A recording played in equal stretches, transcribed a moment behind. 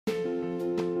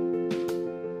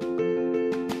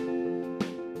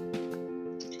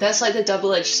That's like the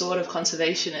double-edged sword of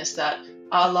conservationists, that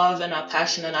our love and our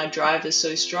passion and our drive is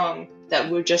so strong that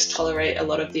we'll just tolerate a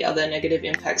lot of the other negative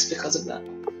impacts because of that.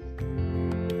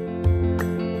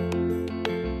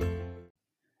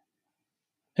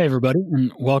 Hey, everybody,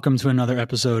 and welcome to another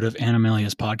episode of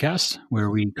Animalia's podcast, where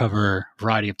we cover a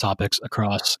variety of topics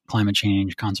across climate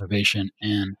change, conservation,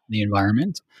 and the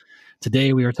environment.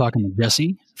 Today, we are talking to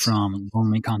Jessie from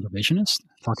Lonely Conservationists,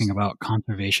 talking about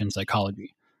conservation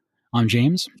psychology. I'm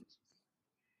James.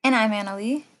 And I'm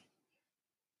Annalie.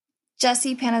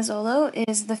 Jessie Panazzolo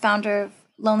is the founder of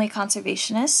Lonely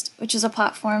Conservationist, which is a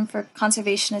platform for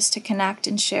conservationists to connect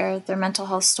and share their mental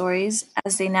health stories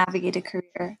as they navigate a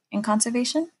career in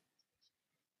conservation.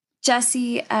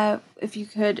 Jessie, if you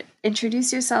could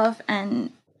introduce yourself,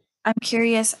 and I'm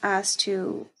curious as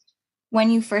to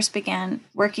when you first began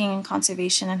working in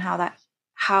conservation and how that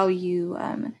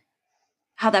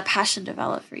passion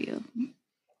developed for you.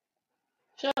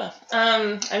 Sure.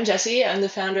 I'm Jessie. I'm the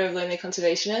founder of Lonely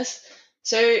Conservationists.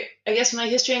 So I guess my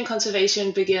history in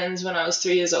conservation begins when I was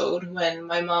 3 years old, when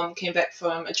my mom came back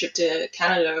from a trip to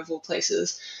Canada, of all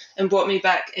places, and brought me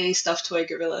back a stuffed toy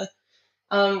gorilla.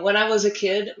 When I was a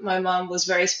kid, my mom was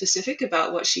very specific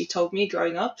about what she told me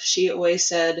growing up. She always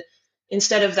said,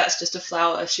 instead of "that's just a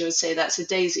flower," she would say "that's a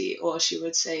daisy," or she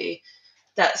would say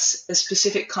 "that's a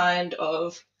specific kind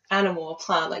of animal or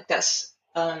plant." Like that's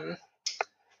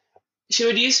she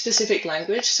would use specific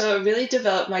language, so it really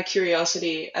developed my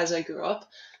curiosity as I grew up.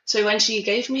 So when she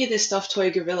gave me this stuffed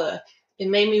toy gorilla, it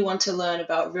made me want to learn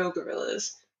about real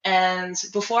gorillas. And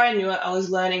before I knew it, I was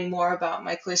learning more about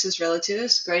my closest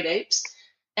relatives, great apes.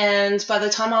 And by the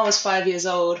time I was 5 years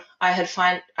old, I had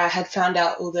found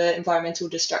out all the environmental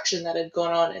destruction that had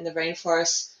gone on in the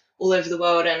rainforests all over the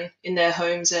world and in their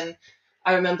homes. And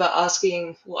I remember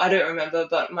asking, well, I don't remember,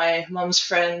 but my mom's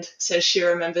friend says she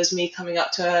remembers me coming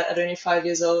up to her at only 5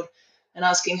 years old and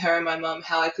asking her and my mom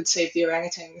how I could save the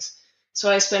orangutans. So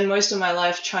I spend most of my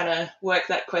life trying to work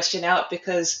that question out,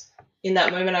 because in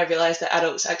that moment I realized that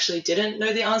adults actually didn't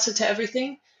know the answer to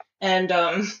everything, and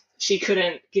she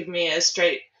couldn't give me a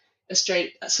straight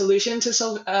solution to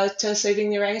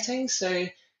saving the orangutans. So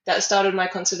that started my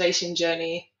conservation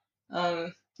journey.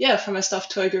 From a stuffed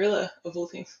toy gorilla, of all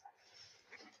things.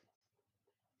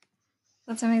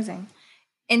 That's amazing.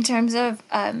 In terms of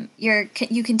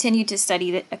you continued to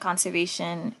study the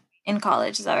conservation in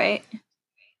college, is that right?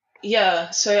 Yeah,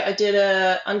 so I did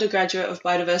a undergraduate of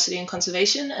biodiversity and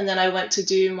conservation, and then I went to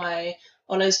do my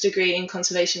honors degree in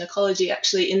conservation ecology,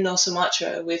 actually in North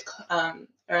Sumatra with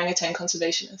orangutan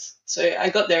conservationists. So I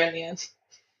got there in the end.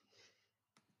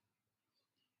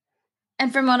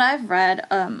 And from what I've read,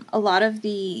 a lot of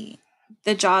the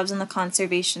jobs in the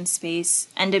conservation space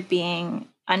end up being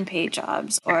unpaid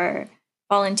jobs or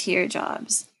volunteer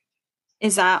jobs.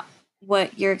 Is that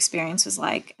what your experience was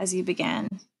like as you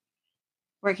began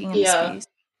working in the space?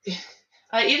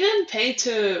 I even paid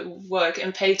to work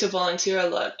and paid to volunteer a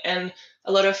lot, and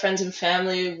a lot of friends and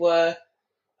family were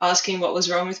asking what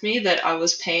was wrong with me that I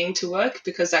was paying to work,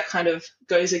 because that kind of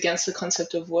goes against the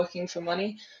concept of working for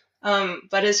money.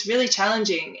 But it's really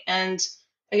challenging, and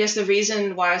I guess the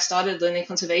reason why I started Lonely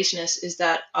Conservationist is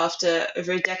that after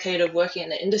over a decade of working in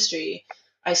the industry,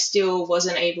 I still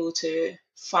wasn't able to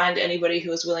find anybody who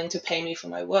was willing to pay me for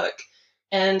my work.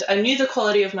 And I knew the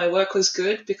quality of my work was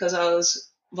good because I was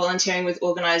volunteering with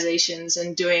organizations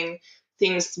and doing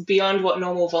things beyond what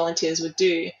normal volunteers would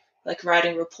do, like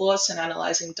writing reports and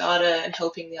analyzing data and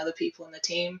helping the other people in the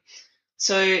team.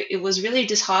 So it was really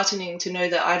disheartening to know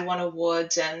that I'd won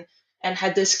awards and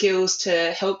had the skills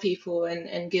to help people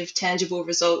and give tangible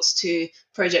results to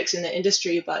projects in the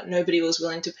industry, but nobody was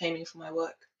willing to pay me for my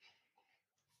work.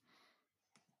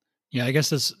 Yeah, I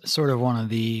guess that's sort of one of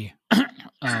the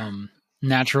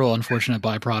natural, unfortunate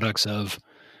byproducts of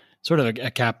sort of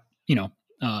a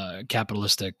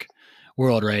capitalistic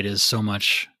world, right? Is so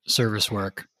much service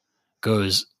work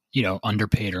goes,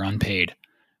 underpaid or unpaid,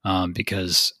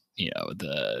 because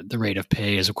the rate of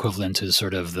pay is equivalent to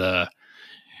sort of the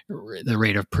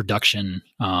rate of production,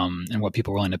 and what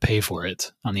people are willing to pay for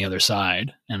it on the other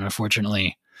side. And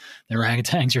unfortunately, the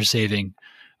orangutans you're saving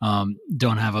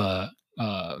don't have a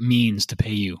means to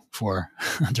pay you for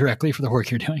directly for the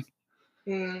work you're doing.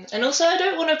 And also, I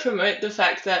don't want to promote the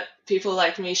fact that people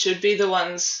like me should be the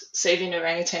ones saving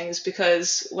orangutans,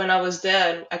 because when I was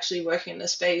there and actually working in the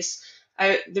space,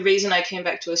 the reason I came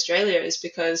back to Australia is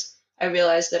because I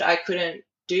realized that I couldn't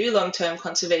do long-term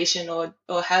conservation or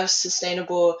have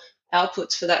sustainable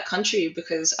outputs for that country,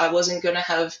 because I wasn't going to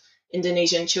have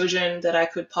Indonesian children that I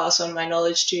could pass on my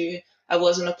knowledge to. I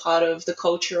wasn't a part of the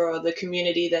culture or the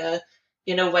community there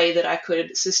in a way that I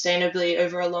could sustainably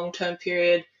over a long-term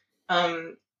period.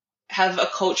 have a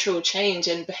cultural change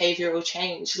and behavioral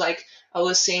change. Like I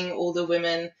was seeing all the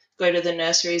women go to the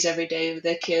nurseries every day with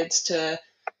their kids to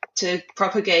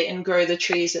propagate and grow the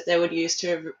trees that they would use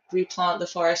to replant the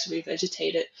forest,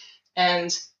 revegetate it.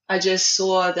 And I just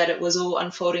saw that it was all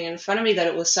unfolding in front of me, that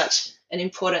it was such an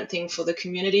important thing for the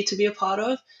community to be a part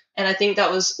of. And I think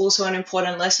that was also an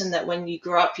important lesson, that when you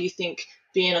grow up, you think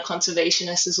being a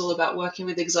conservationist is all about working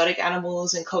with exotic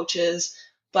animals and cultures.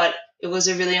 But it was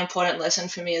a really important lesson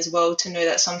for me as well to know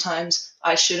that sometimes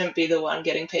I shouldn't be the one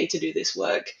getting paid to do this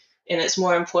work, and it's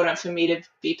more important for me to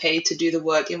be paid to do the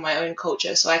work in my own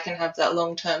culture so I can have that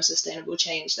long-term sustainable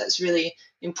change that's really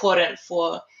important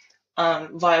for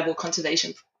viable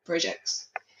conservation projects.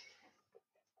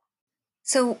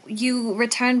 So you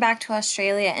returned back to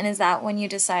Australia, and is that when you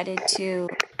decided to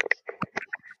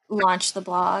launch the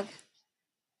blog?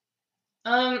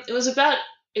 It was about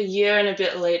a year and a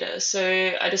bit later.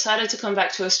 So I decided to come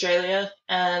back to Australia,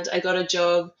 and I got a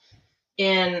job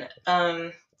in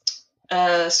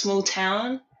a small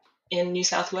town in New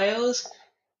South Wales,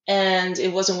 and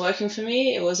it wasn't working for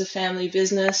me. It was a family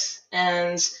business,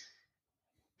 and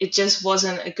it just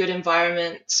wasn't a good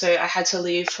environment. So I had to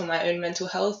leave for my own mental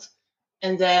health.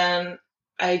 And then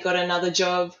I got another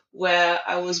job where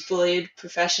I was bullied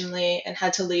professionally and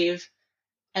had to leave.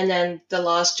 And then the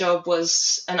last job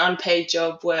was an unpaid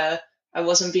job where I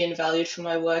wasn't being valued for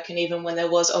my work. And even when there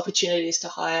was opportunities to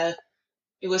hire,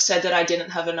 it was said that I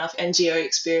didn't have enough NGO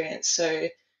experience. So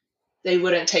they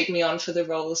wouldn't take me on for the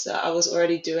roles that I was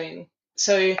already doing.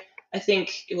 So I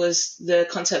think it was the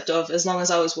concept of, as long as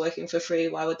I was working for free,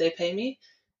 why would they pay me?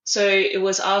 So it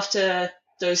was after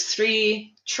those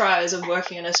 3 tries of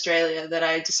working in Australia that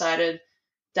I decided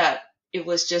that it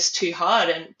was just too hard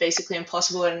and basically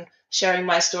impossible. And sharing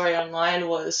my story online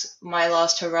was my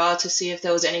last hurrah to see if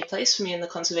there was any place for me in the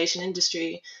conservation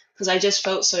industry, because I just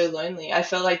felt so lonely. I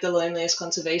felt like the loneliest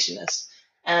conservationist.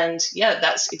 And yeah,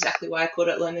 that's exactly why I called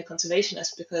it Lonely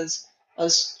Conservationist, because I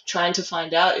was trying to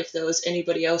find out if there was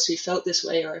anybody else who felt this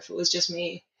way or if it was just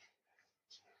me.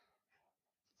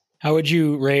 How would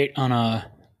you rate on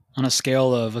a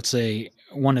scale of, let's say,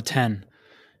 1 to 10?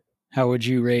 How would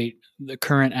you rate the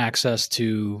current access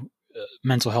to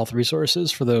mental health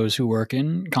resources for those who work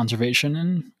in conservation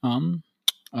and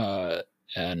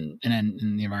in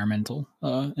the environmental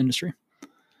industry?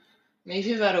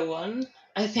 Maybe about a 1.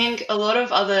 I think a lot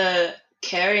of other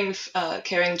caring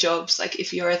jobs, like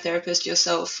if you're a therapist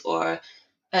yourself or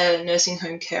a nursing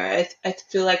home carer, I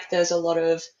feel like there's a lot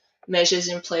of measures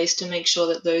in place to make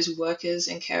sure that those workers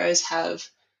and carers have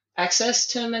access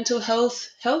to mental health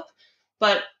help.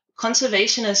 But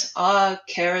conservationists are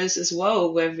carers as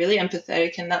well. We're really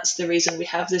empathetic, and that's the reason we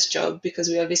have this job, because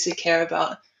we obviously care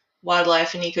about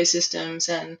wildlife and ecosystems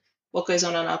and what goes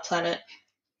on our planet.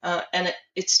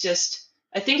 It's just,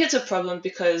 I think it's a problem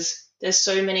because there's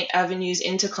so many avenues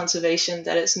into conservation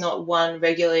that it's not one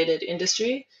regulated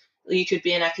industry. You could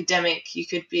be an academic, you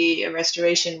could be a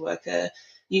restoration worker,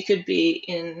 you could be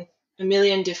in a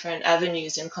million different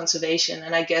avenues in conservation.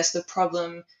 And I guess the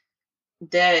problem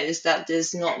there is that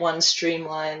there's not one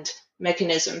streamlined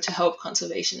mechanism to help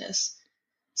conservationists.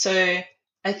 So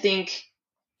I think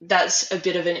that's a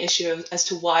bit of an issue as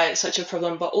to why it's such a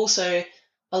problem. But also,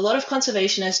 a lot of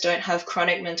conservationists don't have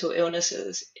chronic mental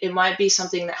illnesses. It might be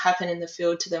something that happened in the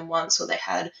field to them once, or they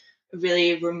had a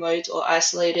really remote or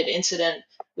isolated incident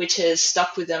which has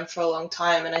stuck with them for a long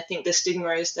time. And I think the stigma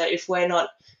is that if we're not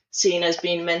seen as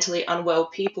being mentally unwell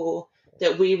people,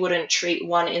 that we wouldn't treat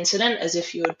one incident as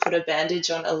if you would put a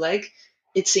bandage on a leg.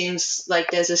 It seems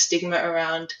like there's a stigma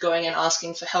around going and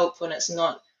asking for help when it's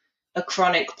not a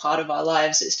chronic part of our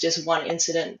lives. It's just one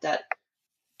incident that,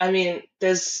 I mean,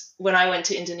 when I went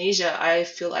to Indonesia, I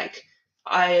feel like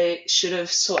I should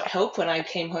have sought help when I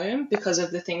came home because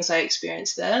of the things I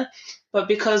experienced there. But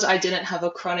because I didn't have a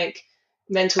chronic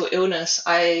mental illness,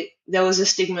 there was a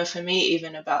stigma for me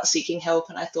even about seeking help.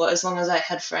 And I thought, as long as I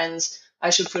had friends, I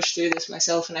should push through this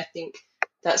myself. And I think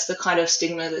that's the kind of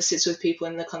stigma that sits with people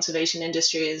in the conservation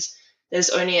industry, is there's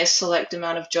only a select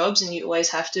amount of jobs and you always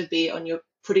have to be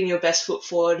putting your best foot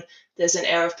forward. There's an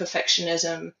air of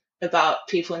perfectionism about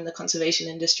people in the conservation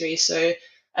industry. So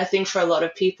I think for a lot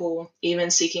of people, even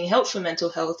seeking help for mental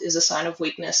health is a sign of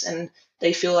weakness, and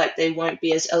they feel like they won't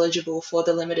be as eligible for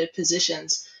the limited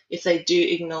positions if they do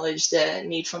acknowledge their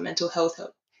need for mental health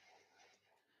help.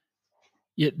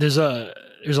 Yeah, there's a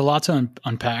lot to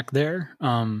unpack there.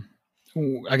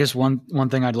 I guess one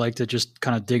thing I'd like to just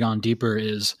kind of dig on deeper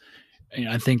is,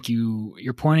 I think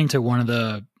you're pointing to one of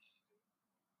the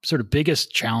sort of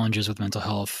biggest challenges with mental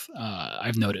health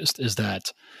I've noticed is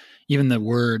that even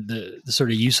the sort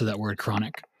of use of that word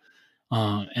chronic,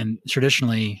 And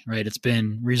traditionally, right, it's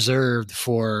been reserved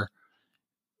for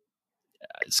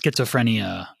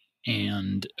schizophrenia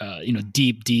and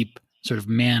deep sort of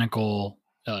maniacal,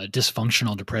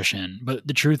 dysfunctional depression. But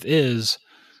the truth is,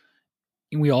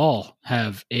 we all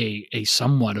have a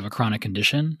somewhat of a chronic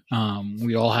condition.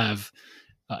 We all have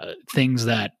things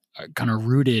that are kind of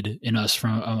rooted in us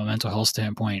from a mental health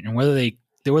standpoint, and whether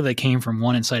they came from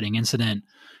one inciting incident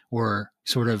or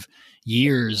sort of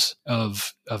years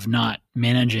of not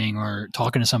managing or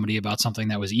talking to somebody about something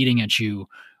that was eating at you,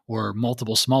 or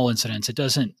multiple small incidents, it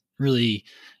doesn't really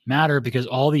matter, because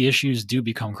all the issues do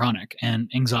become chronic. And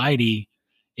anxiety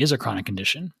is a chronic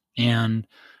condition, and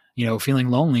feeling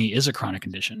lonely is a chronic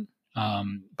condition.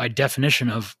 By definition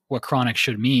of what chronic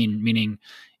should mean, meaning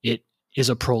it is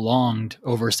a prolonged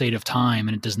over a state of time,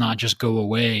 and it does not just go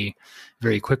away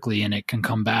very quickly, and it can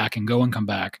come back and go and come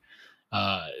back.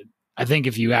 I think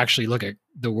if you actually look at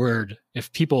the word,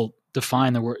 if people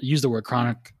define the word, use the word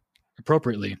chronic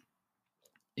appropriately,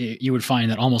 you would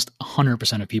find that almost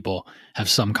 100% of people have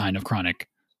some kind of chronic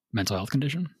mental health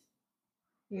condition.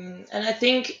 And I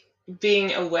think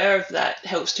being aware of that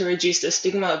helps to reduce the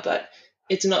stigma, but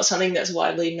it's not something that's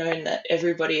widely known that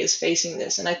everybody is facing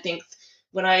this. And I think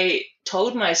when I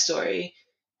told my story,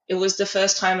 it was the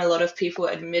first time a lot of people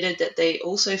admitted that they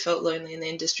also felt lonely in the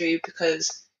industry,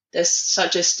 because there's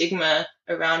such a stigma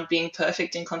around being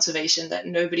perfect in conservation that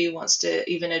nobody wants to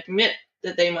even admit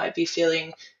that they might be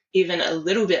feeling even a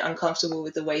little bit uncomfortable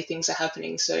with the way things are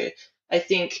happening. So I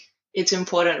think it's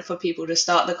important for people to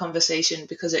start the conversation,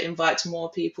 because it invites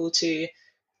more people to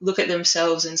look at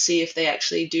themselves and see if they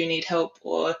actually do need help,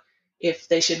 or if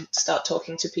they should start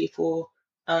talking to people.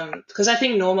 Because I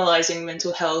think normalizing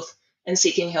mental health and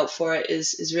seeking help for it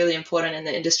is really important in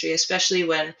the industry, especially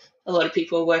when a lot of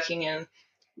people are working in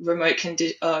remote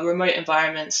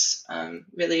environments,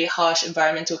 really harsh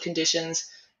environmental conditions.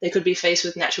 They could be faced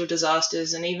with natural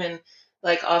disasters, and even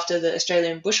like after the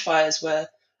Australian bushfires, where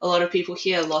a lot of people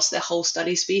here lost their whole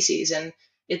study species, and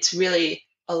it's really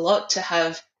a lot to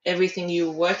have everything you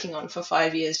were working on for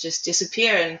 5 years just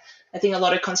disappear. And I think a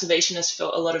lot of conservationists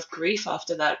felt a lot of grief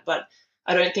after that, but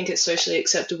I don't think it's socially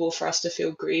acceptable for us to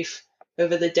feel grief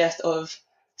over the death of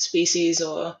species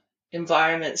or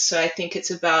environments. So I think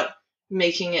it's about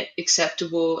making it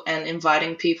acceptable and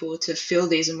inviting people to feel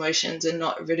these emotions and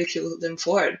not ridicule them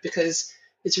for it, because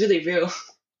it's really real.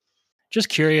 Just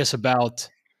curious about,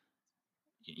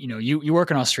 you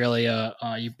work in Australia.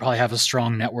 You probably have a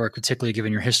strong network, particularly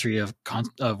given your history of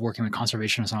working with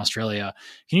conservationists in Australia.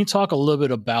 Can you talk a little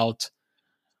bit about,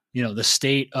 the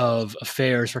state of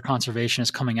affairs for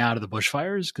conservationists coming out of the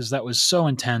bushfires? Because that was so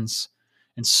intense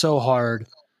and so hard,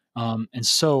 and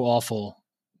so awful,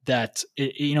 that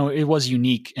it was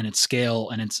unique in its scale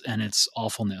and its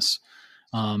awfulness.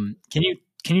 Can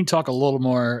you talk a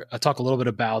little bit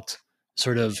about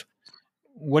sort of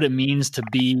what it means to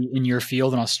be in your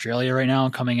field in Australia right now,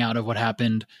 coming out of what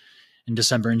happened in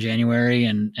December and January,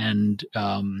 and anything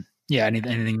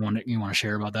you want to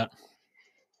share about that?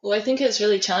 Well, I think it's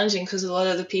really challenging, because a lot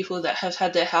of the people that have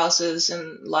had their houses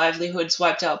and livelihoods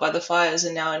wiped out by the fires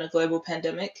are now in a global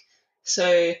pandemic.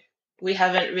 So we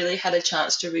haven't really had a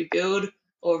chance to rebuild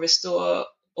or restore,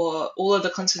 or all of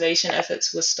the conservation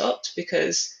efforts were stopped,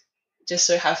 because it just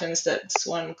so happens that it's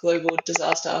one global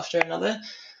disaster after another.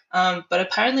 But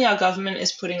apparently our government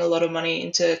is putting a lot of money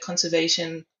into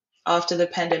conservation after the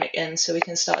pandemic ends, so we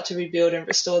can start to rebuild and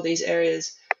restore these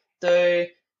areas. Though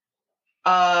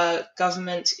our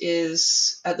government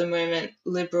is at the moment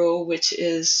Liberal, which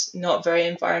is not very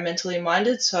environmentally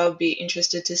minded. So I'll be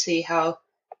interested to see how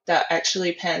that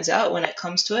actually pans out when it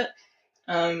comes to it.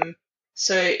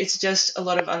 So it's just a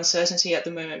lot of uncertainty at the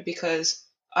moment, because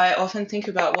I often think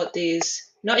about what these,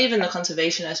 not even the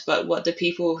conservationists, but what the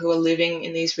people who are living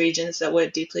in these regions that were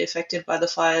deeply affected by the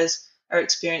fires are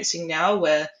experiencing now,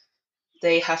 where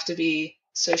they have to be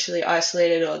socially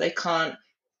isolated, or they can't,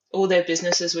 all their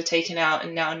businesses were taken out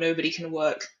and now nobody can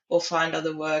work or find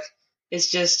other work. It's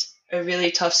just a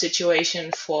really tough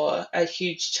situation for a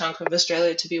huge chunk of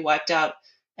Australia to be wiped out.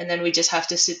 And then we just have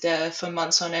to sit there for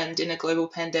months on end in a global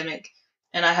pandemic.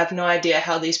 And I have no idea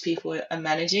how these people are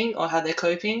managing or how they're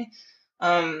coping.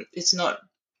 It's not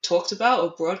talked about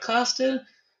or broadcasted.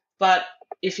 But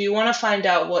if you want to find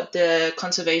out what the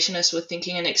conservationists were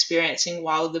thinking and experiencing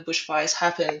while the bushfires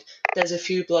happened, there's a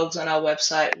few blogs on our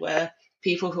website where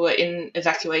people who are in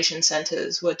evacuation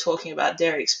centers were talking about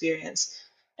their experience.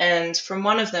 And from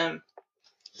one of them,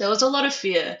 there was a lot of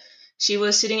fear. She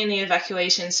was sitting in the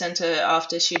evacuation center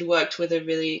after she'd worked with a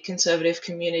really conservative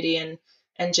community, and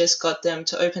just got them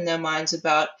to open their minds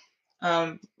about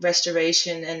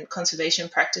restoration and conservation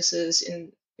practices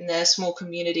in in their small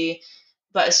community.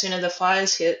 But as soon as the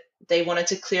fires hit, they wanted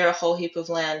to clear a whole heap of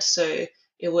land so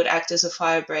it would act as a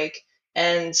fire break.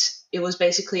 And it was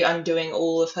basically undoing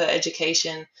all of her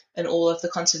education and all of the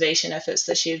conservation efforts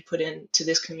that she had put into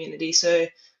this community. So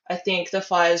I think the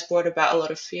fires brought about a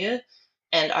lot of fear.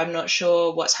 And I'm not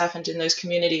sure what's happened in those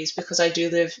communities because I do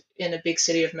live in a big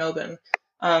city of Melbourne.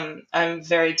 I'm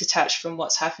very detached from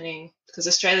what's happening because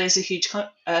Australia is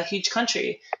a huge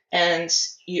country, and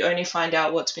you only find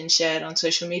out what's been shared on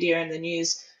social media and the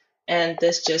news, and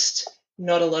there's just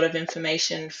not a lot of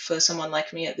information for someone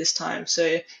like me at this time.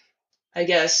 So I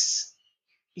guess,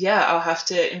 yeah, I'll have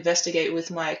to investigate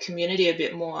with my community a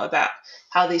bit more about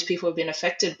how these people have been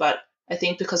affected. But I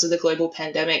think because of the global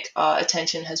pandemic, our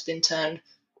attention has been turned.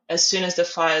 As soon as the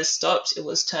fires stopped, it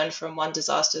was turned from one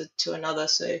disaster to another.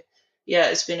 So, yeah,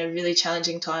 it's been a really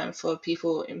challenging time for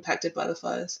people impacted by the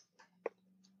fires.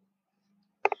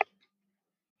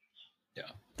 Yeah,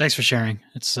 thanks for sharing.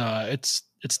 It's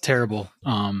terrible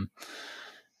on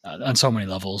so many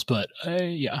levels, but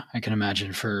yeah, I can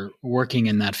imagine for working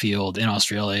in that field in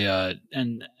Australia,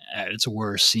 and it's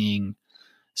worse seeing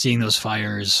those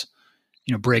fires,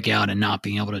 break out and not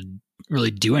being able to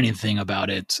really do anything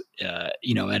about it,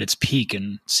 at its peak,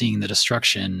 and seeing the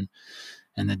destruction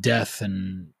and the death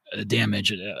and the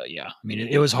damage. Yeah, I mean,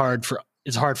 it's hard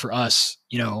for us,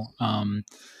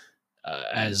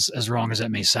 as wrong as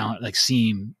that may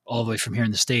seem all the way from here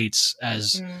in the States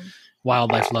as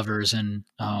wildlife lovers and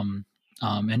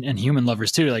human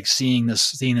lovers too, like seeing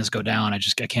this go down. I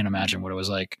can't imagine what it was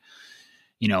like,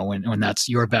 when that's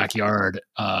your backyard,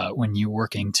 when you're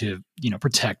working to,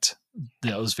 protect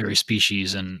those very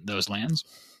species and those lands.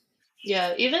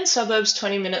 Yeah, even suburbs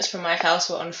 20 minutes from my house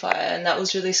were on fire, and that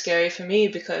was really scary for me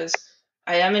because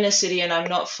I am in a city and I'm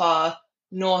not far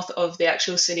north of the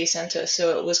actual city center.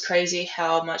 So it was crazy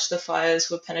how much the fires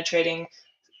were penetrating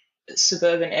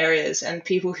suburban areas, and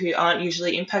people who aren't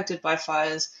usually impacted by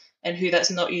fires and who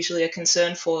that's not usually a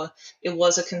concern for, it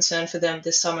was a concern for them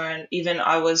this summer. And even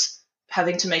I was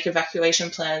having to make evacuation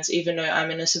plans, even though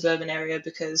I'm in a suburban area,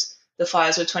 because the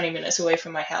fires were 20 minutes away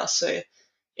from my house. So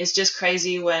it's just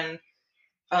crazy when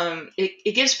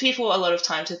it gives people a lot of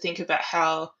time to think about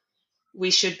how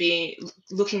we should be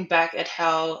looking back at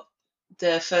how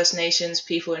the First Nations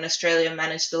people in Australia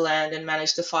managed the land and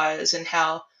managed the fires, and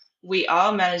how we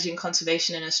are managing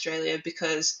conservation in Australia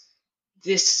because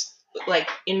this, like,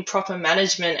 improper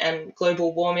management and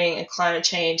global warming and climate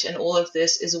change and all of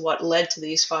this is what led to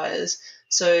these fires.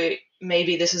 So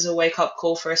maybe this is a wake up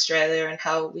call for Australia and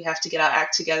how we have to get our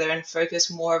act together and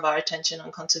focus more of our attention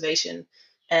on conservation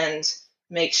and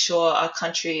make sure our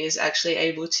country is actually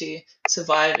able to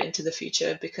survive into the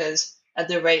future, because at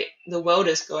the rate the world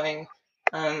is going,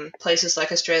 places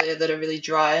like Australia that are really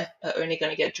dry are only going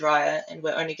to get drier, and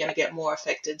we're only going to get more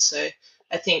affected. So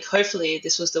I think hopefully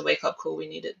this was the wake up call we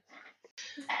needed.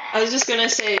 I was just going to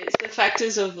say, it's the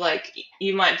factors of, like,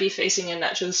 you might be facing a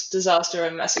natural disaster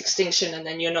or mass extinction, and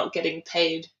then you're not getting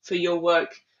paid for your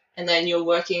work, and then you're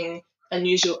working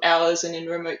unusual hours and in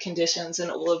remote conditions,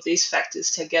 and all of these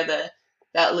factors together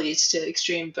that leads to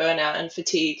extreme burnout and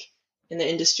fatigue in the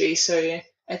industry. So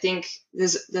I think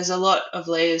there's a lot of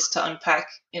layers to unpack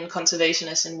in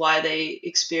conservationists and why they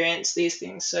experience these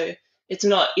things. So it's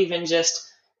not even just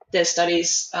their study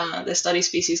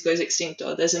species goes extinct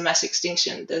or there's a mass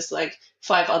extinction. There's like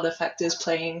 5 other factors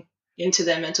playing into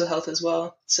their mental health as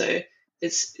well. So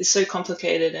it's so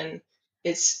complicated, and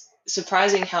it's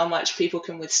surprising how much people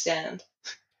can withstand.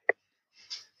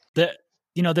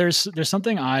 There's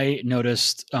something I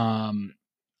noticed.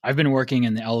 I've been working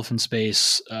in the elephant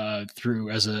space through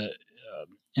as a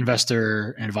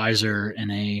investor and advisor in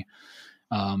a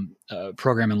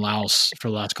program in Laos for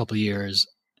the last couple of years.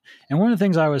 And one of the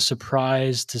things I was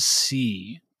surprised to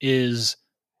see is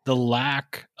the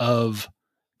lack of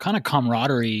kind of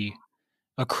camaraderie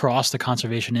across the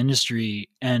conservation industry,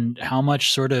 and how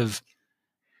much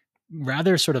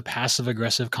rather passive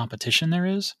aggressive competition there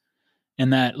is.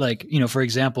 And that, like, for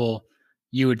example,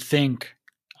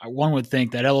 one would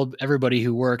think that everybody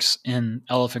who works in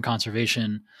elephant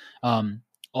conservation,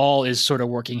 all is sort of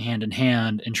working hand in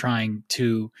hand and trying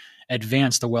to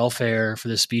advance the welfare for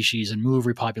the species and move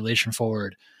repopulation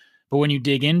forward. But when you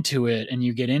dig into it and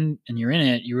you get in and you're in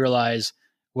it, you realize,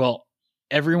 well,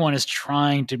 everyone is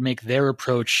trying to make their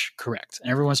approach correct, and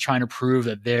everyone's trying to prove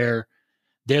that they're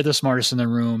the smartest in the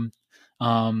room,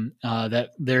 that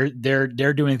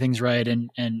they're doing things right,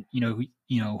 and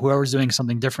whoever's doing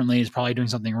something differently is probably doing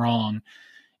something wrong,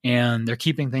 and they're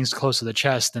keeping things close to the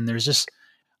chest. And there's just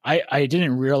I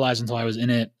didn't realize until I was in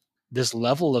it this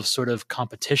level of sort of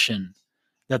competition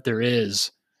that there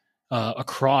is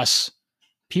across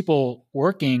people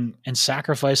working and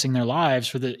sacrificing their lives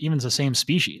for even the same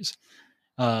species.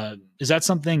 Is that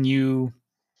something you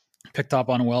picked up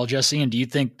on well, Jessie? And do you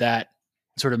think that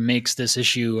sort of makes this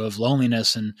issue of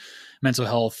loneliness and mental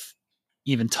health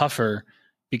even tougher?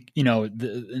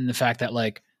 In the fact that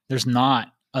like there's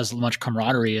not as much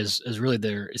camaraderie as really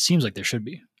there. It seems like there should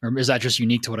be, or is that just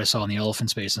unique to what I saw in the elephant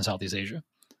space in Southeast Asia?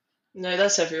 No,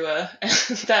 that's everywhere.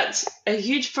 That's a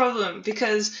huge problem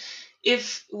because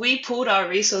if we pooled our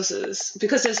resources,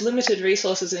 because there's limited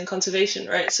resources in conservation,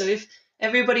 right? So if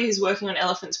everybody who's working on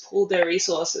elephants pooled their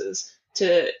resources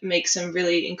to make some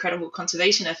really incredible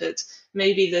conservation efforts,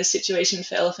 maybe the situation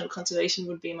for elephant conservation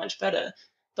would be much better.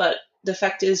 But the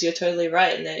fact is, you're totally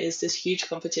right, and there is this huge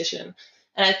competition.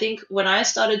 And I think when I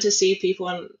started to see people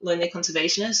on Lonely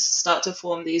Conservationists start to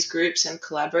form these groups and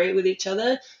collaborate with each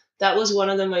other, that was one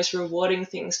of the most rewarding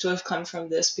things to have come from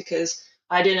this because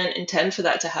I didn't intend for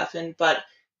that to happen, but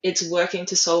it's working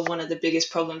to solve one of the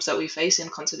biggest problems that we face in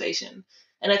conservation.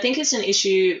 And I think it's an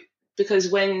issue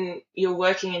because when you're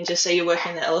working in, just say you're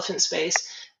working in the elephant space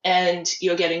and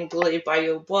you're getting bullied by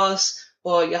your boss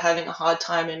or you're having a hard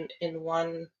time in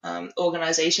one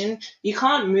organization, you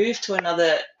can't move to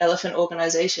another elephant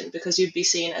organization because you'd be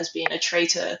seen as being a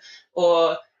traitor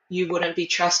or you wouldn't be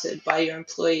trusted by your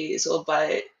employees or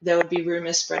there would be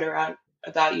rumors spread around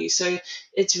about you. So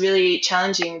it's really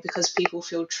challenging because people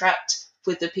feel trapped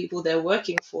with the people they're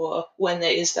working for when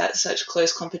there is that such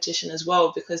close competition as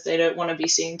well because they don't want to be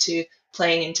seen to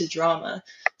playing into drama.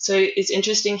 So it's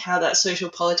interesting how that social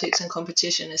politics and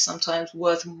competition is sometimes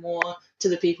worth more to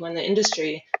the people in the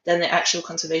industry than the actual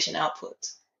conservation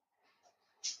output.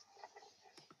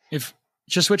 If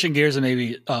just switching gears and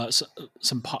maybe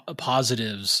some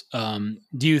positives,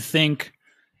 do you think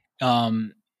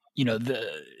the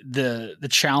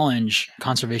challenge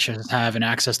conservationists have in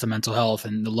access to mental health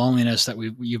and the loneliness that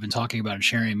you've been talking about and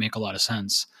sharing make a lot of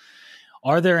sense?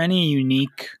 Are there any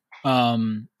unique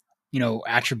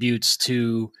attributes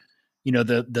to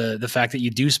the fact that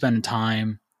you do spend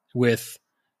time with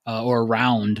or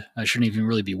around, I shouldn't even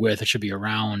really be with, it should be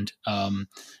around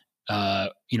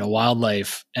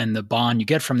wildlife and the bond you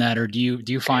get from that? Or do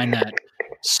you find that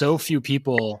so few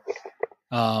people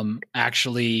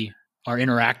actually are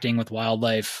interacting with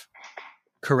wildlife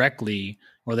correctly,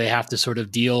 or they have to sort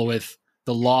of deal with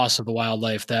the loss of the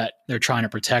wildlife that they're trying to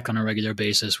protect on a regular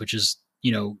basis, which is,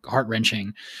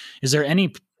 heart-wrenching? Is there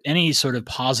any sort of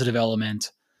positive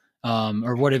element,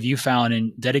 or what have you found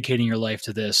in dedicating your life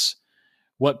to this?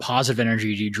 What positive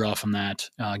energy do you draw from that,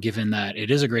 given that it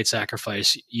is a great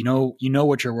sacrifice? You know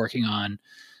what you're working on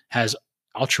has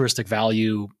altruistic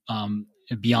value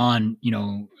beyond,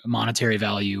 monetary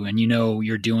value, and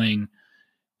you're doing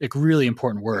like really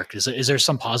important work. Is there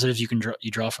some positives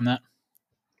you draw from that?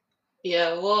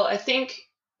 Yeah, well, I think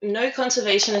no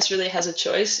conservationist really has a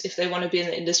choice if they want to be in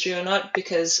the industry or not,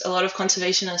 because a lot of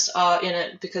conservationists are in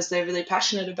it because they're really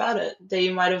passionate about it.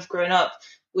 They might have grown up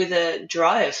with a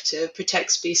drive to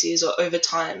protect species, or over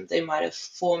time, they might have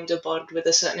formed a bond with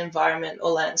a certain environment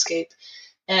or landscape.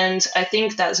 And I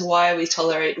think that's why we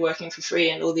tolerate working for free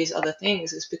and all these other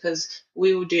things, is because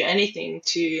we will do anything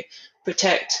to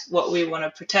protect what we want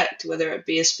to protect, whether it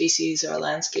be a species or a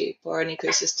landscape or an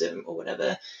ecosystem or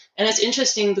whatever. And it's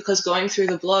interesting because going through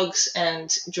the blogs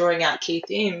and drawing out key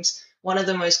themes, one of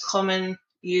the most commonly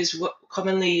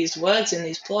used words in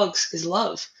these blogs is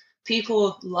love.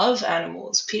 People love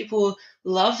animals. People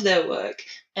love their work.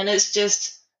 And it's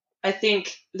just, I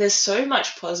think there's so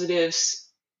much positives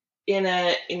in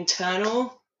an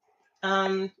internal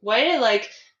way. Like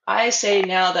I say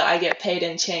now that I get paid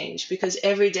in change because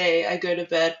every day I go to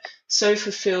bed so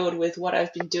fulfilled with what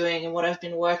I've been doing and what I've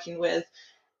been working with,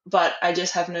 but I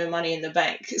just have no money in the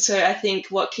bank. So I think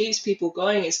what keeps people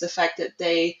going is the fact that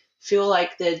they feel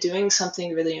like they're doing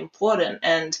something really important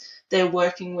and they're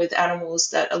working with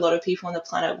animals that a lot of people on the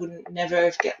planet wouldn't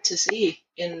never get to see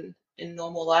in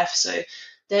normal life. So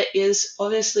there is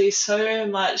obviously so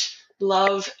much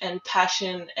love and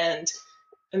passion and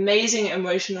amazing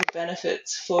emotional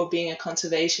benefits for being a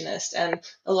conservationist. And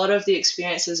a lot of the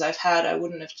experiences I've had, I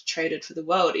wouldn't have traded for the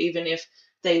world, even if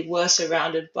they were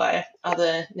surrounded by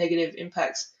other negative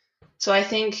impacts. So I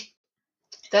think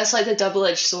that's like the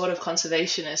double-edged sword of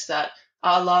conservationists, that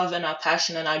our love and our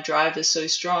passion and our drive is so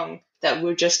strong that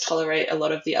we'll just tolerate a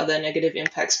lot of the other negative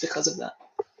impacts because of that.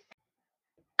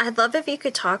 I'd love if you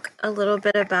could talk a little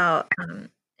bit about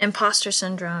imposter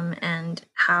syndrome and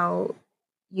how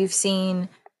you've seen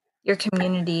your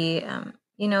community,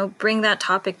 bring that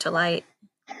topic to light.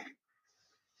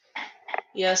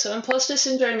 Yeah, so imposter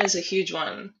syndrome is a huge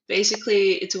one.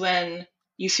 Basically, it's when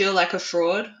you feel like a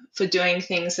fraud for doing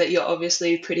things that you're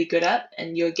obviously pretty good at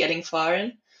and you're getting far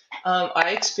in.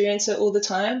 I experience it all the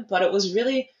time, but it was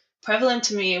really prevalent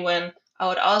to me when I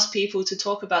would ask people to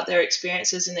talk about their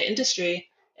experiences in the industry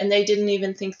and they didn't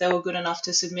even think they were good enough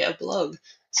to submit a blog.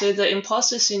 So the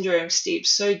imposter syndrome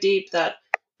steeps so deep that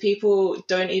people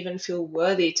don't even feel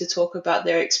worthy to talk about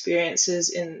their experiences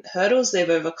in hurdles they've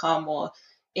overcome or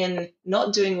in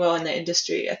not doing well in the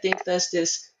industry. I think there's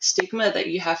this stigma that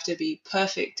you have to be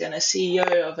perfect and a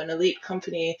CEO of an elite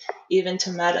company even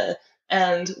to matter.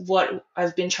 And what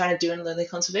I've been trying to do in Lonely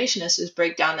Conservationist is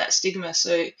break down that stigma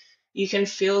so you can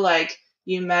feel like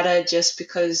you matter just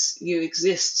because you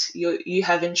exist. You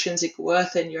have intrinsic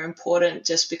worth and you're important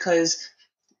just because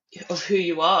of who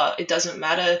you are. It doesn't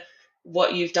matter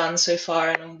what you've done so far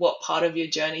and what part of your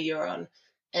journey you're on.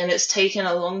 And it's taken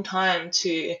a long time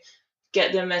to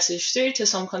get the message through to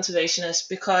some conservationists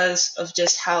because of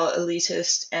just how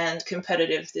elitist and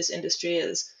competitive this industry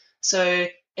is. So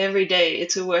every day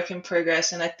it's a work in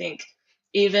progress. And I think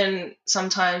even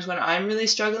sometimes when I'm really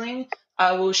struggling,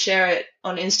 I will share it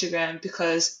on Instagram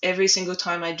because every single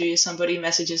time I do, somebody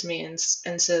messages me and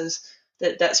says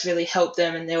that that's really helped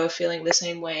them and they were feeling the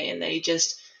same way. And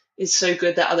it's so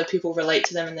good that other people relate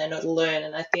to them and they're not alone.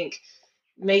 And I think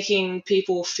making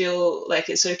people feel like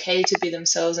it's okay to be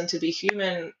themselves and to be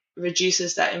human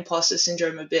reduces that imposter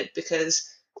syndrome a bit because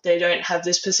they don't have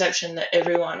this perception that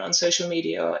everyone on social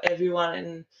media or everyone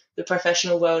in the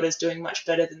professional world is doing much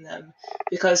better than them.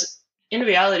 Because in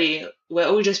reality, we're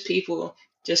all just people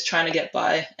just trying to get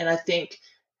by. And I think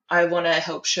I want to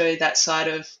help show that side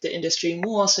of the industry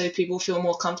more so people feel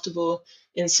more comfortable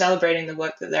in celebrating the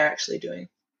work that they're actually doing.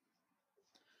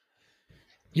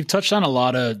 You've touched on a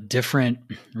lot of different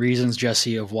reasons,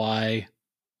 Jessie, of why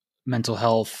mental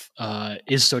health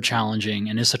is so challenging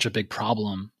and is such a big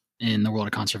problem in the world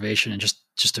of conservation. And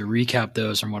just to recap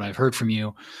those from what I've heard from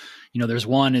you, there's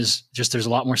one is just there's a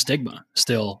lot more stigma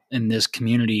still in this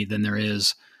community than there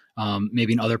is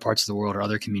maybe in other parts of the world or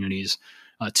other communities.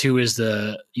 Two is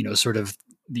the sort of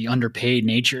the underpaid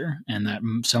nature and that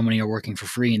so many are working for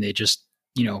free and they just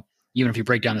even if you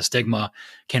break down the stigma,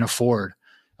 can't afford.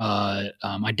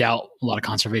 I doubt a lot of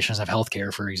conservationists have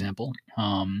healthcare, for example.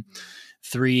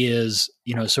 Three is,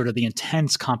 sort of the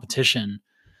intense competition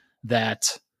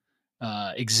that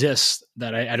exists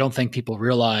that I don't think people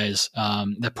realize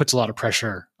that puts a lot of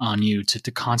pressure on you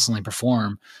to constantly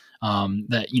perform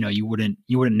that, you wouldn't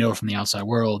know from the outside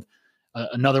world.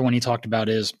 Another one he talked about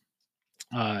is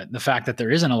the fact that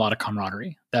there isn't a lot of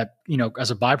camaraderie, that,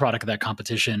 as a byproduct of that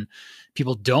competition,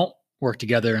 people don't work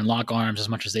together and lock arms as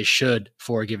much as they should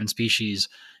for a given species,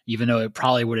 even though it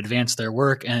probably would advance their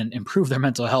work and improve their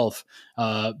mental health.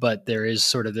 But there is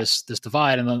sort of this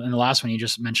divide. And the last one you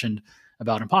just mentioned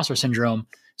about imposter syndrome,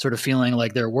 sort of feeling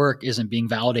like their work isn't being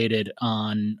validated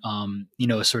on,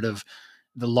 sort of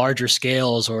the larger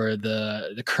scales or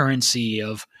the currency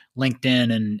of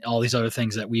LinkedIn and all these other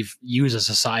things that we've used as a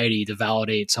society to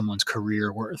validate someone's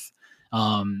career worth.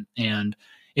 And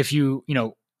if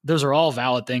those are all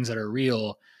valid things that are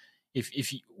real.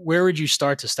 If where would you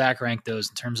start to stack rank those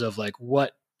in terms of like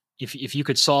what if you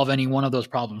could solve any one of those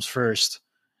problems first,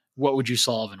 what would you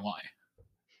solve and why?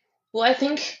 Well, I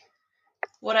think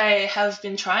what I have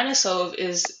been trying to solve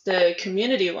is the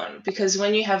community one, because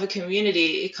when you have a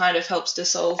community, it kind of helps to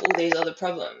solve all these other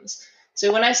problems.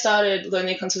 So when I started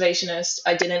Lonely Conservationist,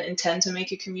 I didn't intend to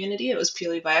make a community. It was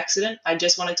purely by accident. I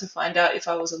just wanted to find out if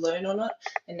I was alone or not.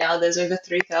 And now there's over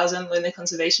 3,000 Lonely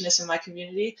Conservationists in my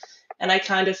community. And I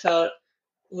kind of felt,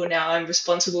 well, now I'm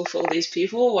responsible for all these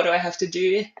people. What do I have to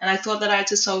do? And I thought that I had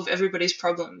to solve everybody's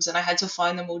problems and I had to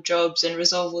find them all jobs and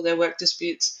resolve all their work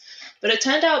disputes. But it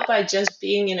turned out by just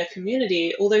being in a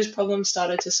community, all those problems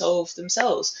started to solve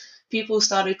themselves. People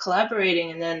started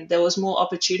collaborating and then there was more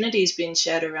opportunities being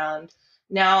shared around.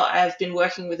 Now I've been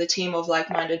working with a team of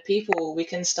like-minded people. We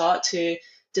can start to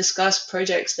discuss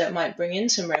projects that might bring in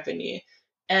some revenue.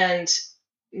 And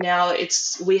now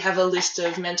we have a list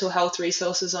of mental health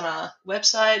resources on our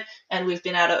website, and we've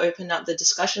been able to open up the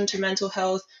discussion to mental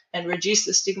health and reduce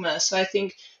the stigma. So I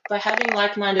think by having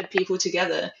like-minded people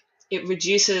together, it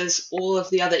reduces all of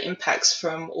the other impacts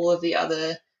from all of the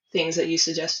other things that you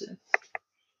suggested.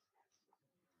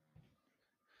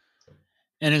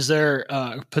 And is there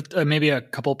maybe a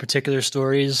couple particular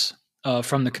stories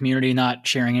from the community, not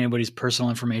sharing anybody's personal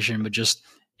information, but just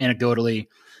anecdotally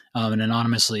and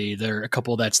anonymously, there are a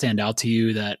couple that stand out to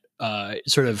you that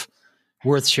sort of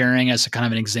worth sharing as a kind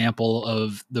of an example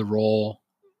of the role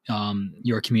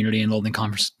your community and Lonely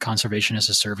Conservationist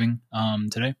is serving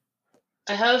today?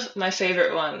 I have my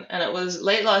favorite one, and it was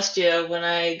late last year when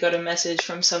I got a message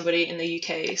from somebody in the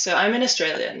UK. So I'm in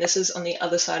Australia, and this is on the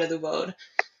other side of the world.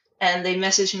 And they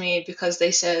messaged me because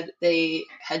they said they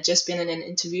had just been in an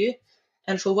interview.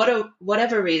 And for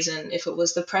whatever reason, if it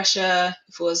was the pressure,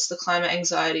 if it was the climate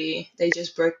anxiety, they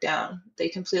just broke down. They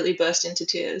completely burst into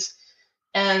tears.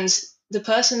 And the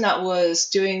person that was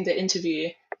doing the interview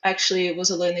actually was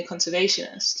a lonely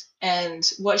conservationist. And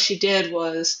what she did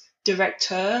was direct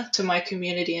her to my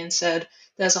community and said,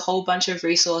 there's a whole bunch of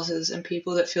resources and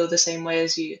people that feel the same way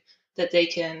as you, that they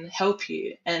can help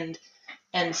you and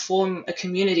form a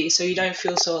community so you don't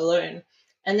feel so alone.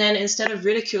 And then instead of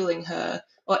ridiculing her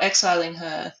or exiling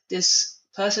her, this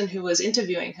person who was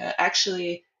interviewing her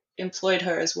actually employed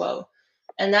her as well.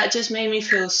 And that just made me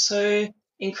feel so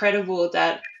incredible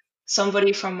that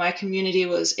somebody from my community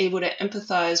was able to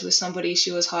empathize with somebody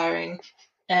she was hiring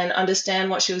and understand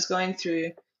what she was going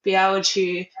through, be able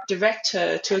to direct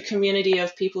her to a community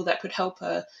of people that could help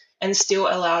her, and still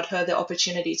allowed her the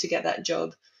opportunity to get that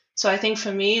job. So I think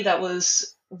for me, that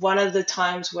was one of the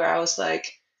times where I was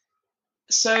like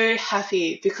so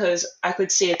happy because I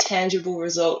could see a tangible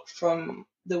result from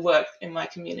the work in my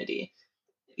community.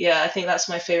 Yeah, I think that's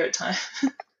my favorite time.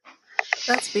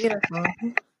 That's beautiful.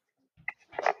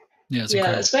 Yeah, it's Yeah,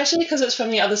 incredible. especially because it's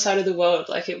from the other side of the world.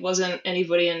 Like it wasn't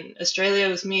anybody in Australia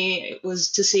with me. It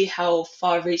was to see how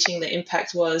far reaching the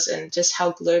impact was and just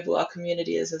how global our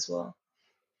community is as well.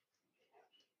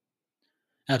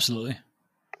 Absolutely.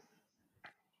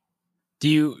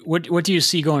 What do you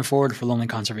see going forward for Lonely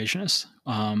Conservationists?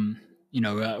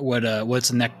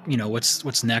 What's next?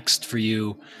 What's next for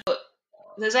you?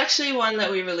 There's actually one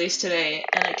that we released today,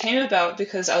 and it came about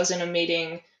because I was in a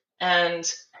meeting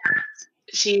and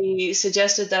she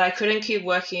suggested that I couldn't keep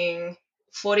working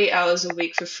 40 hours a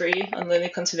week for free on Lonely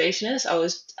Conservationist.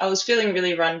 I was feeling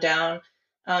really run down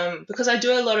because I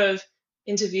do a lot of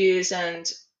interviews and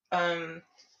um,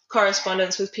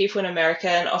 correspondence with people in America,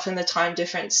 and often the time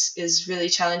difference is really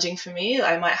challenging for me.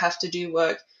 I might have to do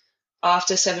work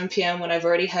after 7 p.m. when I've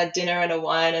already had dinner and a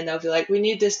wine, and they'll be like, we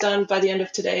need this done by the end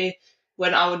of today,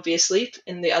 when I would be asleep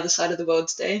in the other side of the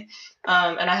world's day.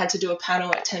 And I had to do a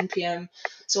panel at 10 p.m.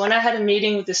 So when I had a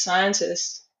meeting with the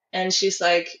scientist, and she's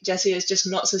like, Jessie, it's just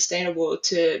not sustainable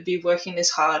to be working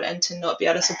this hard and to not be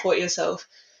able to support yourself.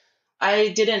 I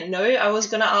didn't know I was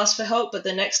going to ask for help, but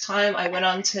the next time I went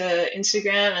onto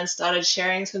Instagram and started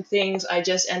sharing some things, I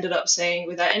just ended up saying,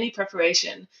 without any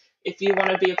preparation, if you want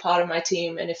to be a part of my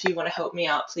team and if you want to help me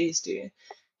out, please do.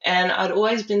 And I'd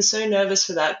always been so nervous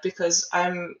for that because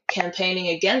I'm campaigning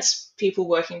against people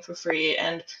working for free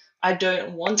and I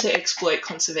don't want to exploit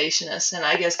conservationists. And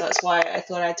I guess that's why I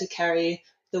thought I had to carry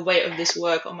the weight of this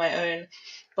work on my own.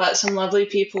 But some lovely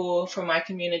people from my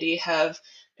community have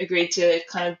agreed to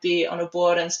kind of be on a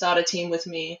board and start a team with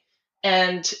me.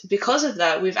 And because of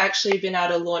that, we've actually been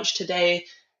able to launch today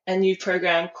a new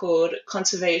program called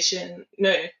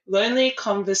Lonely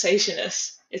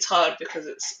Conversationists. It's hard because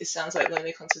it sounds like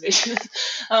lonely conservation.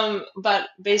 But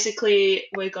basically,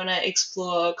 we're going to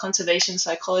explore conservation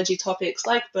psychology topics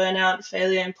like burnout,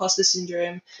 failure, imposter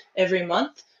syndrome every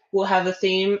month. We'll have a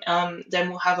theme, then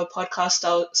we'll have a podcast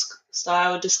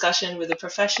style discussion with a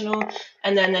professional,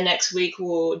 and then the next week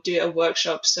we'll do a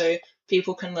workshop so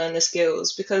people can learn the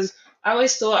skills. Because I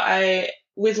always thought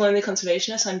with Lonely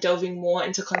Conservationists, I'm delving more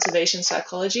into conservation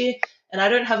psychology, and I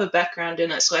don't have a background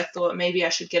in it, so I thought maybe I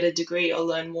should get a degree or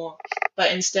learn more.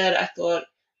 But instead, I thought,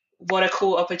 what a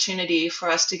cool opportunity for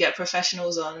us to get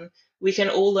professionals on. We can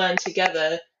all learn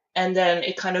together, and then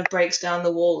it kind of breaks down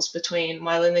the walls between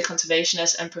my lonely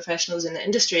conservationists and professionals in the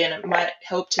industry, and it might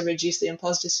help to reduce the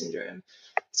imposter syndrome.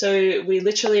 So we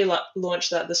literally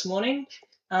launched that this morning.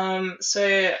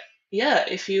 So yeah,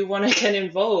 if you want to get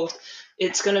involved,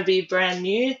 it's going to be brand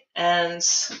new, and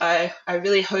I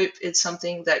really hope it's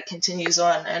something that continues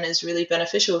on and is really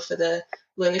beneficial for the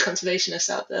lonely conservationists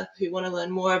out there who want to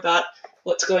learn more about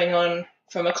what's going on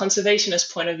from a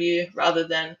conservationist point of view rather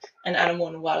than an animal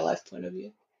and wildlife point of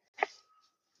view.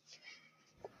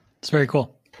 It's very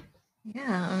cool.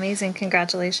 Yeah, amazing.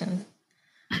 Congratulations.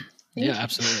 Yeah,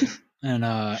 absolutely. And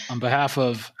on behalf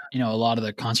of a lot of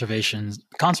the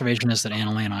conservationists that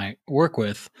Annalee and I work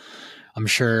with, I'm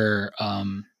sure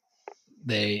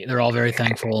they're all very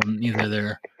thankful, and either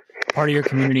they're part of your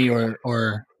community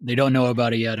or they don't know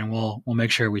about it yet, and we'll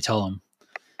make sure we tell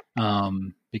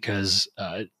them because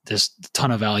there's a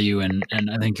ton of value, and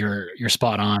I think you're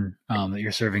spot on that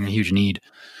you're serving a huge need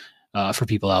for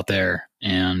people out there,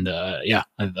 and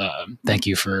thank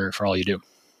you for all you do.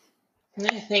 No,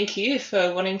 thank you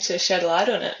for wanting to shed light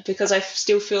on it, because I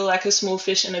still feel like a small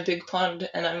fish in a big pond,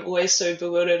 and I'm always so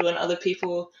bewildered when other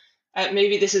people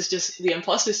maybe this is just the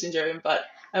imposter syndrome, but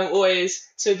I'm always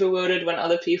so bewildered when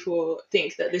other people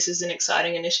think that this is an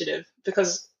exciting initiative,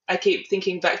 because I keep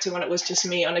thinking back to when it was just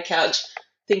me on a couch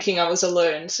thinking I was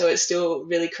alone. So it's still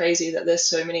really crazy that there's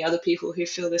so many other people who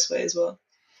feel this way as well.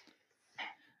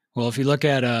 Well, if you look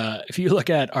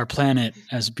at our planet,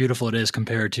 as beautiful it is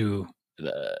compared to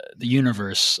the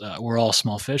universe, we're all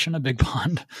small fish in a big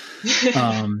pond.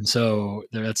 So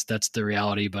that's the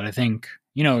reality. But I think,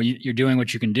 you're doing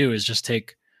what you can do is just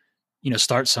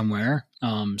start somewhere,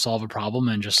 solve a problem,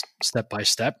 and just step by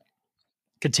step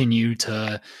continue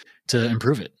to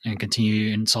improve it and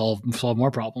continue and solve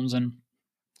more problems. And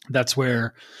that's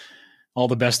where all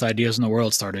the best ideas in the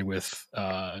world started, with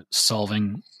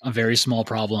solving a very small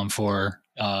problem for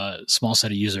a small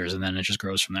set of users, and then it just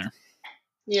grows from there.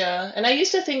 Yeah, and I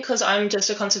used to think, because I'm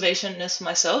just a conservationist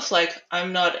myself, like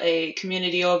I'm not a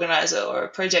community organizer or a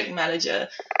project manager,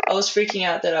 I was freaking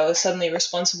out that I was suddenly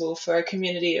responsible for a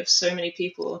community of so many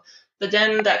people. But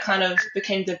then that kind of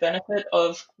became the benefit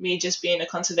of me just being a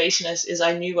conservationist, is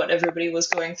I knew what everybody was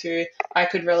going through. I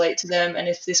could relate to them, and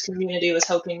if this community was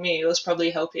helping me, it was probably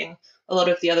helping a lot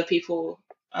of the other people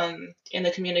in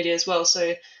the community as well.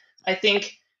 So I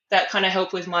think that kind of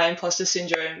helped with my imposter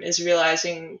syndrome, is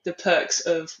realizing the perks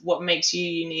of what makes you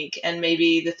unique, and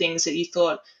maybe the things that you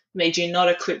thought made you not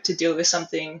equipped to deal with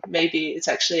something, maybe it's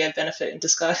actually a benefit in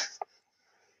disguise.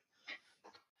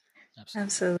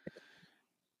 Absolutely.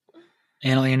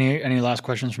 Annalie, any last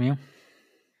questions from you?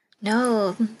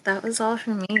 No, that was all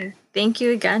from me. Thank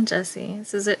you again, Jessie.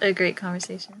 This is a great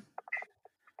conversation.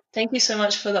 Thank you so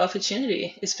much for the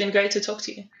opportunity. It's been great to talk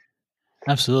to you.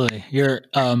 Absolutely.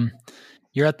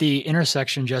 You're at the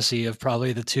intersection, Jessie, of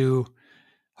probably the two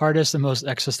hardest and most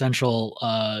existential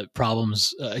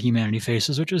problems humanity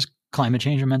faces, which is climate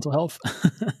change and mental health.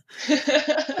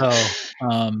 So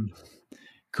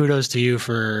kudos to you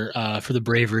for the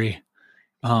bravery,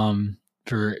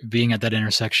 for being at that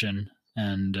intersection.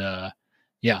 And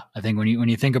yeah, I think when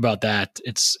you think about that,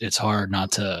 it's hard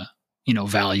not to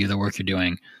value the work you're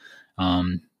doing.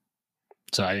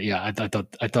 So I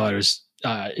thought it was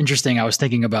interesting. I was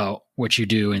thinking about what you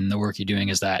do and the work you're doing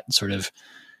is that sort of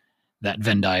that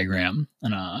Venn diagram,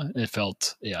 and it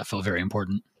felt very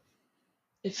important.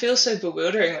 It feels so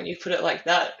bewildering when you put it like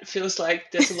that. It feels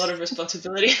like there's a lot of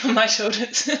responsibility on my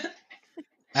shoulders.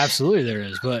 Absolutely, there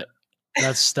is, but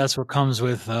that's what comes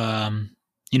with that's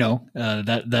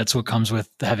what comes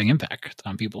with having impact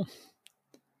on people.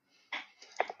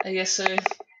 I guess so.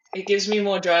 It gives me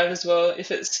more drive as well.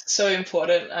 If it's so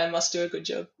important, I must do a good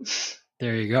job.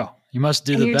 There you go. You must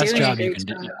do the best job you can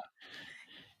do.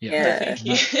 Yeah. Thank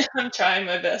you. I'm trying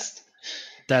my best.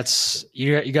 That's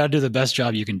you got to do the best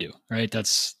job you can do, right?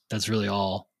 That's really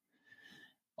all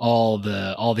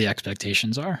the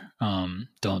expectations are.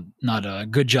 Not a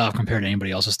good job compared to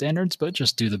anybody else's standards, but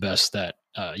just do the best that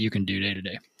you can do day to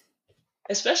day.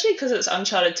 Especially because it's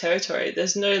uncharted territory.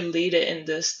 There's no leader in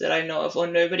this that I know of, or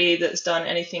nobody that's done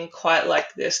anything quite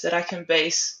like this that I can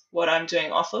base what I'm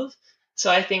doing off of. So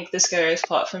I think the scariest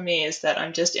part for me is that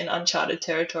I'm just in uncharted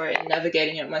territory and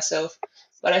navigating it myself.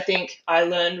 But I think I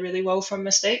learned really well from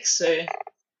mistakes, so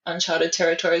uncharted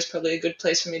territory is probably a good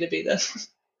place for me to be there.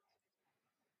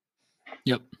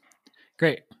 Yep.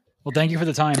 Great. Well, thank you for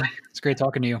the time. It's great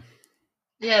talking to you.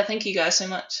 Yeah, thank you guys so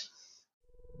much.